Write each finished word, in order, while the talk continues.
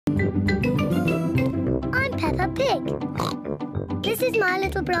Pig. This is my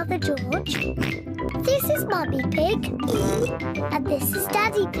little brother George. This is Mummy Pig. And this is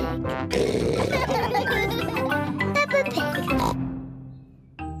Daddy Pig. Peppa Pig.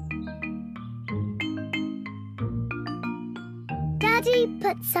 Daddy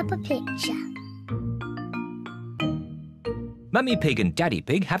puts up a picture. Mummy Pig and Daddy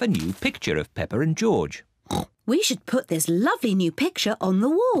Pig have a new picture of Peppa and George. We should put this lovely new picture on the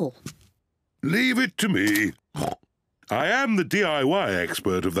wall. Leave it to me. I am the DIY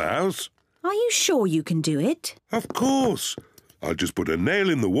expert of the house. Are you sure you can do it? Of course. I'll just put a nail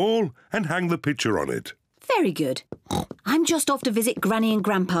in the wall and hang the picture on it. Very good. I'm just off to visit Granny and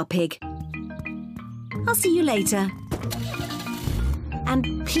Grandpa Pig. I'll see you later.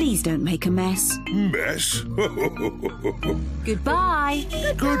 And please don't make a mess. Mess? Goodbye.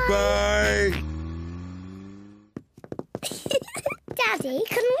 Goodbye. Daddy,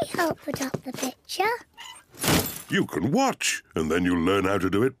 can we help put up the picture? You can watch, and then you'll learn how to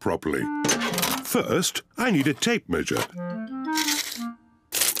do it properly. First, I need a tape measure.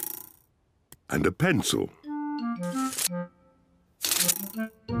 And a pencil.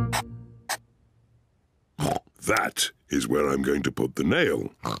 That is where I'm going to put the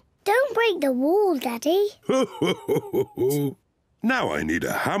nail. Don't break the wall, Daddy. Now I need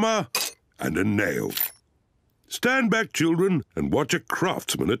a hammer and a nail. Stand back, children, and watch a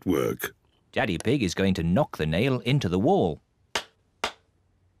craftsman at work. Daddy Pig is going to knock the nail into the wall. Don't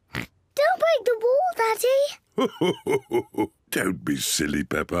break the wall, Daddy. Don't be silly,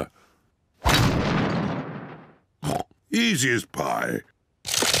 Peppa. Easy as pie.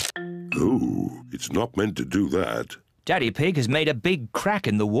 Oh, it's not meant to do that. Daddy Pig has made a big crack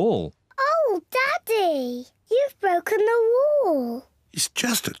in the wall. Oh, Daddy, you've broken the wall. It's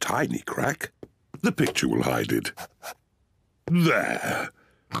just a tiny crack. The picture will hide it. There.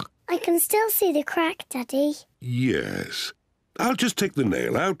 I can still see the crack, Daddy. Yes. I'll just take the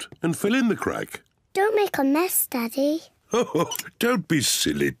nail out and fill in the crack. Don't make a mess, Daddy. Oh, don't be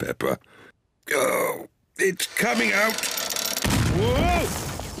silly, Peppa. Oh, it's coming out. Whoa!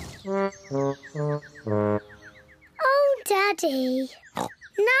 Oh, Daddy. Now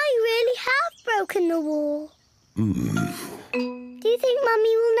you really have broken the wall. Do you think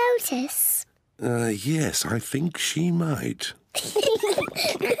Mummy will notice? Yes, I think she might.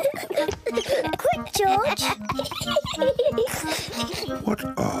 Quick, George. What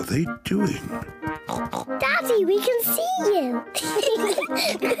are they doing? Daddy, we can see you.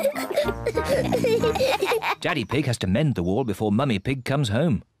 Daddy Pig has to mend the wall before Mummy Pig comes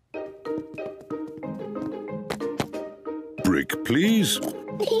home. Brick, please.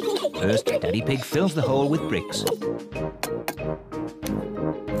 First, Daddy Pig fills the hole with bricks.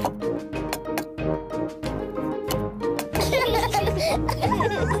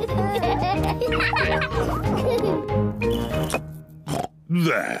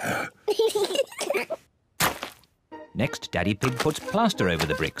 There. Next, Daddy Pig puts plaster over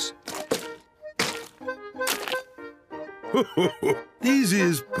the bricks. Easy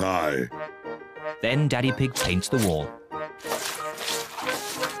as pie. Then Daddy Pig paints the wall.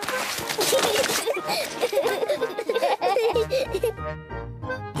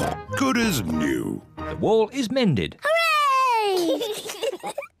 Good as new. The wall is mended. Hooray!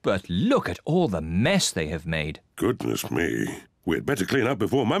 But look at all the mess they have made. Goodness me. We'd better clean up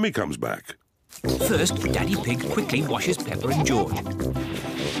before Mummy comes back. First, Daddy Pig quickly washes Peppa and George.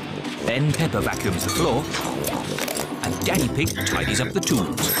 Then Peppa vacuums the floor. And Daddy Pig tidies up the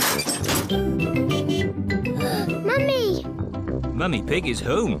tools. Mummy! Mummy Pig is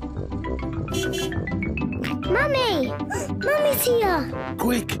home. Mummy! Mummy's here.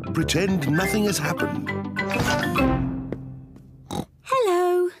 Quick, pretend nothing has happened.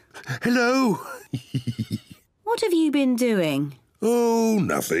 Hello. Hello. What have you been doing? Oh,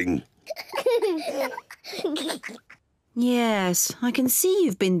 nothing. Yes, I can see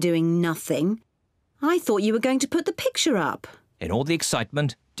you've been doing nothing. I thought you were going to put the picture up. In all the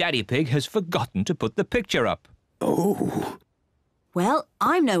excitement, Daddy Pig has forgotten to put the picture up. Oh. Well,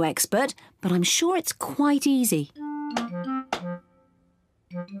 I'm no expert, but I'm sure it's quite easy.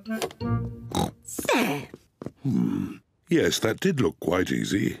 There. Yes, that did look quite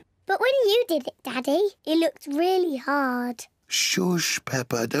easy. But when you did it, Daddy, it looked really hard. Shush,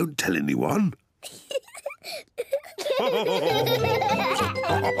 Peppa, don't tell anyone.